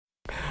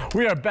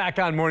We are back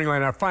on Morning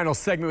Line, our final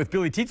segment with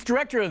Billy Teets,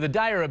 director of the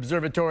Dyer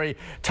Observatory,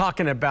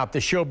 talking about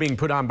the show being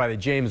put on by the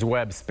James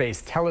Webb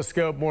Space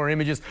Telescope. More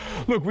images.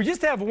 Look, we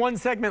just have one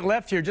segment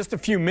left here, just a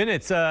few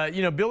minutes.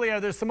 You know, Billy, are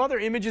there some other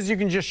images you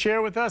can just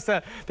share with us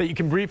that you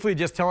can briefly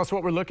just tell us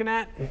what we're looking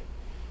at?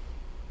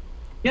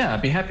 Yeah,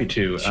 I'd be happy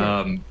to.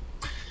 Sure.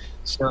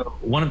 So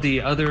one of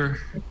the other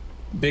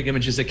big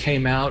images that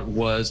came out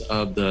was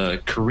of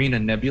the Carina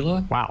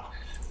Nebula. Wow.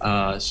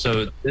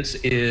 So this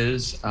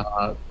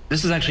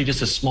is actually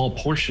just a small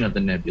portion of the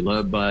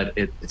nebula, but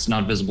it's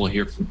not visible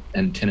here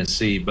in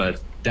Tennessee,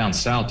 but down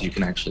south you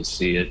can actually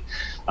see it.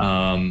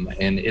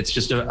 And it's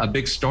just a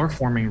big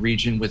star-forming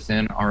region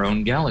within our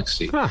own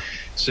galaxy. Huh.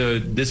 So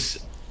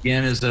this,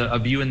 again, is a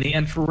view in the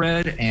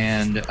infrared,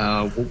 and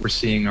what we're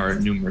seeing are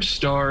numerous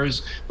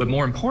stars. But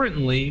more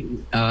importantly,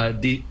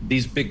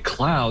 these big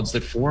clouds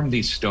that form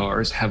these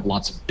stars have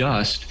lots of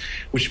dust,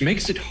 which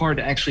makes it hard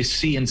to actually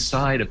see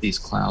inside of these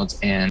clouds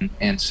and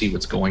see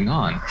what's going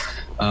on.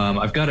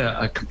 I've got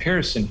a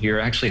comparison here.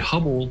 Actually,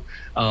 Hubble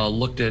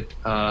looked at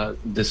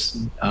this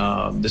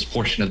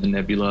portion of the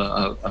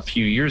nebula a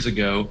few years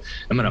ago.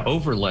 I'm going to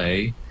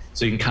overlay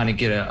so you can kind of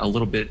get a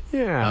little bit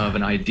of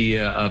an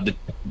idea of the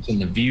difference in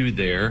the view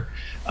there.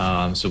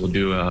 So we'll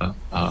do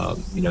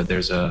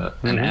there's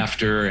an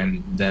after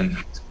and then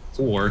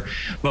before.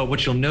 But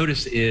what you'll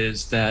notice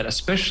is that,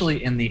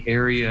 especially in the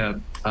area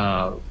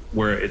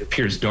where it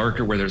appears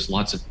darker, where there's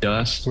lots of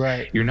dust,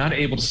 you're not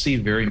able to see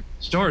very many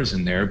stars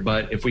in there.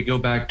 But if we go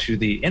back to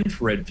the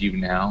infrared view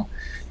now,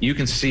 you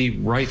can see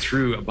right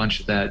through a bunch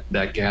of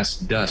that gas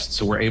and dust.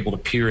 So we're able to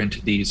peer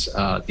into these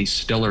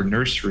stellar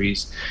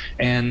nurseries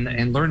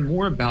and learn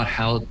more about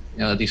how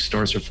these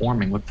stars are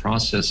forming, what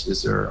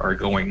processes are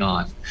going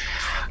on.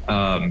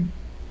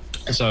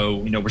 So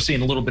we're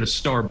seeing a little bit of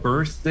star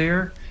birth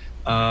there.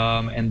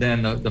 And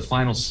then the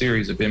final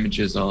series of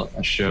images I'll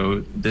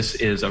show, this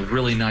is a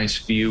really nice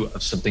view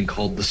of something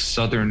called the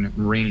Southern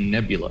Ring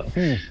Nebula.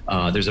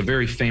 There's a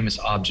very famous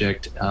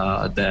object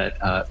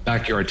that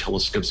backyard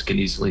telescopes can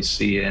easily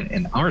see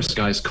in our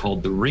skies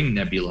called the Ring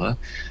Nebula.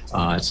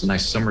 It's a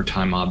nice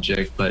summertime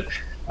object, but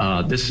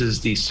this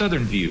is the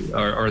southern view,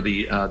 or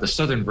the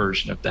southern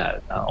version of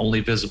that, only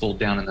visible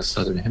down in the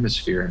southern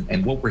hemisphere.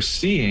 And what we're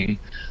seeing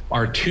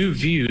are two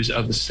views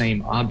of the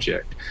same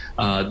object.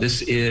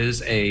 This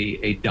is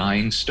a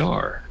dying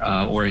star,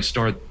 or a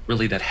star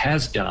really that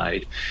has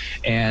died.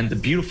 And the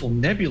beautiful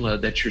nebula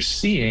that you're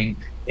seeing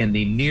in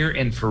the near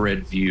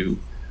infrared view,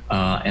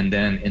 and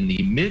then in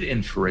the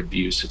mid-infrared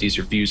view, so these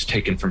are views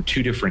taken from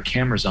two different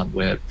cameras on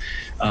Webb,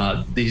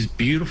 these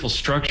beautiful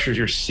structures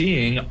you're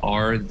seeing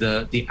are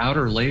the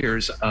outer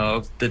layers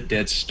of the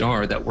dead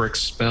star that were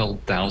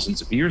expelled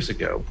thousands of years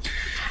ago.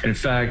 In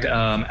fact,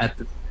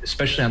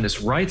 especially on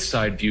this right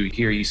side view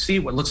here, you see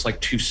what looks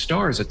like two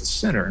stars at the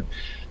center.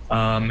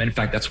 In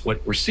fact, that's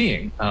what we're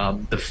seeing.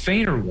 The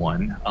fainter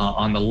one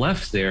on the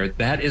left there,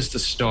 that is the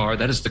star,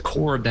 that is the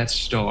core of that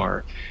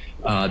star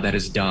that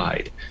has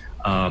died.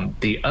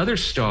 The other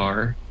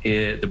star,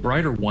 the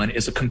brighter one,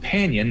 is a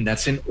companion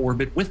that's in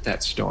orbit with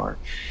that star.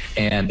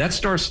 And that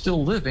star is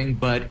still living,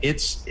 but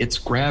its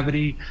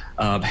gravity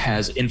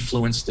has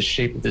influenced the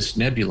shape of this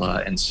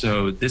nebula. And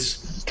so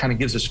this kind of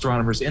gives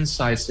astronomers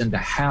insights into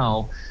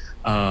how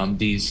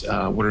these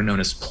what are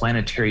known as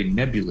planetary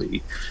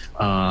nebulae,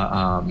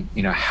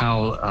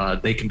 how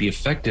they can be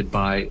affected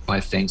by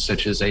things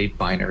such as a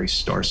binary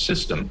star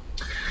system.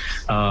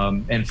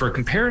 And for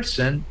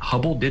comparison,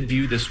 Hubble did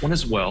view this one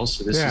as well.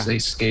 So this is a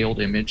scaled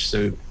image.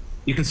 So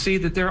you can see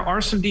that there are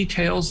some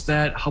details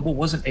that Hubble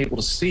wasn't able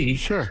to see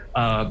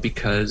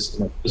because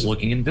it was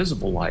looking in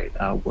visible light,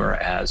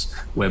 whereas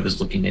Webb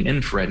is looking in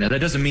infrared. Now, that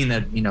doesn't mean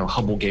that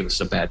Hubble gave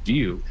us a bad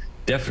view.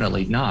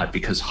 Definitely not,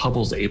 because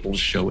Hubble's able to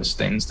show us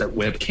things that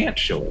Webb can't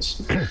show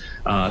us.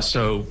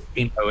 So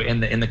in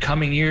the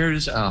coming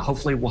years,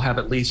 hopefully we'll have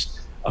at least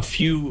a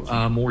few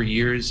more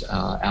years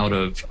out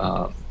of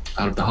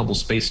the Hubble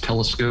Space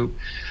Telescope,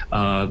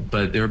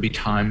 but there'll be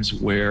times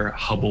where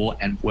Hubble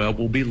and Webb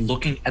will be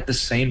looking at the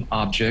same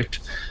object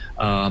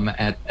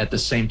at the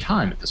same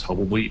time, because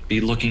Hubble will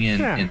be looking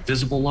in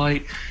visible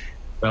light,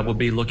 Webb will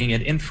be looking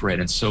at infrared.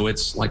 And so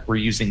it's like we're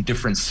using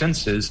different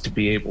senses to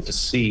be able to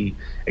see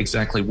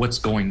exactly what's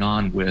going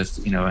on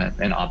with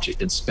an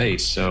object in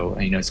space. So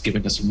it's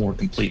giving us a more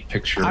complete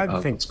picture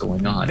of what's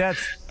going on. That's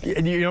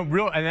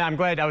real, and I'm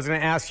glad. I was going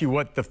to ask you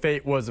what the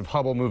fate was of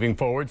Hubble moving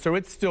forward. So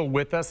it's still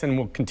with us and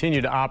will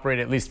continue to operate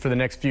at least for the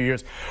next few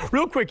years.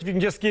 Real quick, if you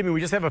can just give me,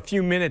 we just have a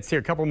few minutes here,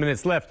 a couple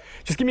minutes left.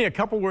 Just give me a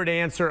couple-word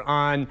answer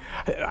on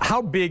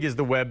how big is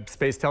the Webb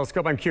Space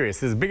Telescope? I'm curious.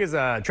 Is it as big as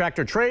a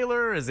tractor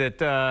trailer? Is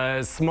it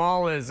as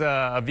small as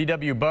a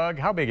VW Bug?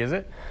 How big is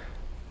it?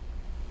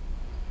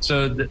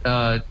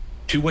 So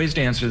two ways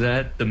to answer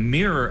that. The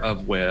mirror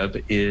of Webb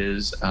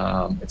is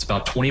it's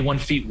about 21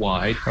 feet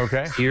wide.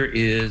 Okay. Here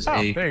is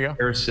a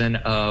comparison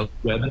of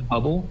Webb and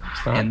Hubble,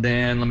 and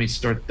then let me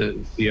start the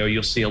video.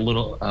 You'll see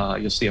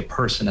you'll see a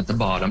person at the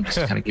bottom, just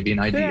to kind of give you an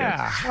idea.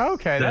 Yeah.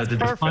 Okay. That's the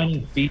perfect.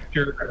 defining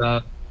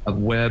feature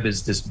Webb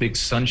is this big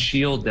sun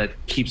shield that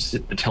keeps the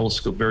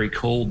telescope very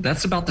cold.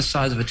 That's about the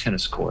size of a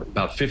tennis court,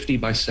 about 50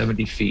 by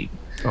 70 feet.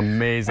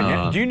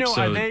 Amazing. Do you know,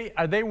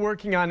 are they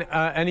working on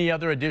any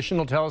other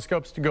additional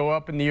telescopes to go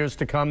up in the years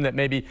to come that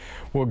maybe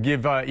will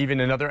give even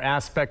another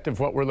aspect of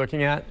what we're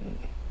looking at?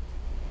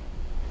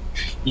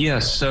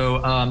 Yes,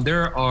 so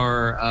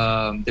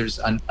there's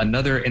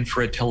another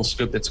infrared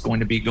telescope that's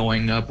going to be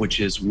going up, which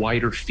is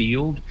wider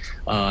field.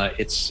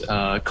 It's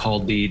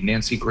called the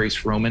Nancy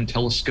Grace Roman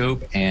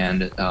Telescope,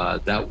 and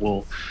that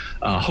will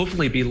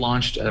hopefully be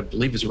launched, I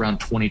believe it's around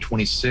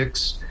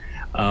 2026.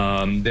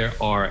 There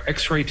are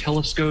X-ray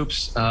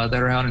telescopes that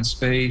are out in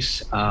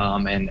space,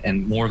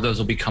 and more of those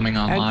will be coming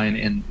online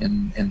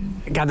in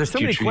God, there's so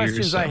many questions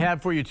years, I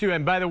have for you too.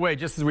 And by the way,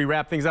 just as we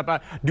wrap things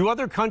up, do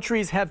other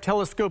countries have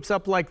telescopes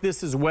up like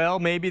this as well?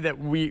 Maybe that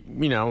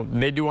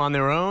they do on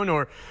their own,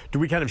 or do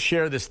we kind of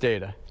share this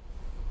data?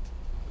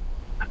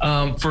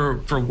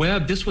 For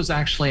Webb, this was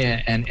actually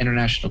an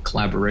international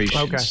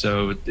collaboration. Okay.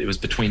 So it was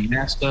between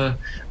NASA,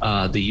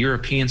 the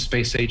European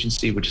Space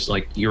Agency, which is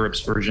like Europe's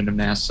version of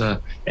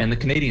NASA, and the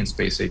Canadian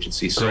Space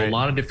Agency. So Great. A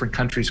lot of different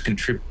countries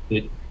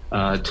contributed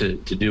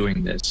to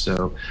doing this.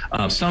 So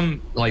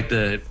some, like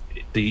the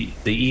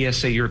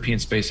ESA, European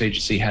Space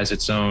Agency, has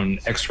its own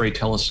X-ray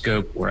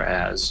telescope,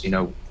 whereas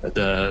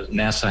the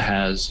NASA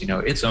has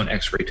its own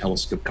X-ray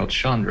telescope called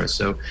Chandra.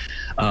 So,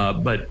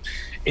 but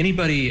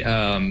anybody,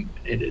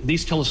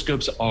 these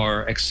telescopes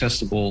are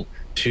accessible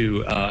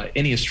to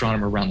any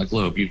astronomer around the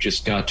globe. You've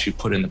just got to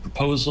put in the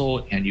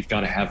proposal, and you've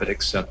got to have it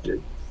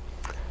accepted.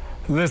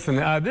 Listen,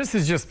 this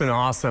has just been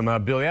awesome,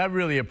 Billy. I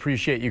really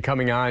appreciate you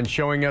coming on,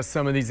 showing us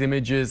some of these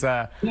images.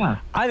 Yeah.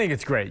 I think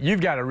it's great. You've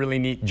got a really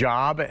neat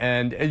job,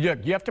 and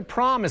you have to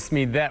promise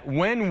me that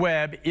when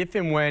Webb, if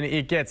and when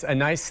it gets a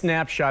nice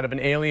snapshot of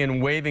an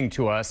alien waving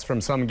to us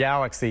from some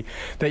galaxy,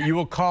 that you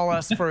will call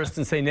us first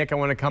and say, Nick, I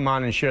want to come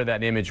on and share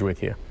that image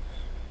with you.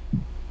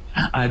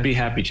 I'd be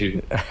happy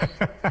to.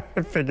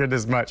 I figured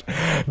as much.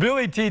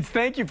 Billy Teets,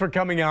 thank you for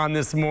coming on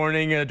this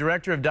morning,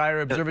 Director of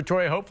Dyer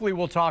Observatory. Hopefully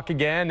we'll talk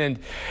again, and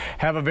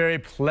have a very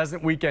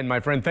pleasant weekend, my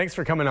friend. Thanks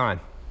for coming on.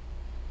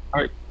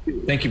 All right.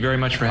 Thank you very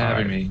much for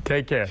having me.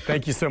 Take care.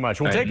 Thank you so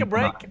much. We'll take a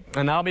break,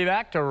 and I'll be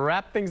back to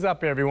wrap things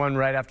up, everyone,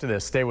 right after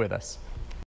this. Stay with us.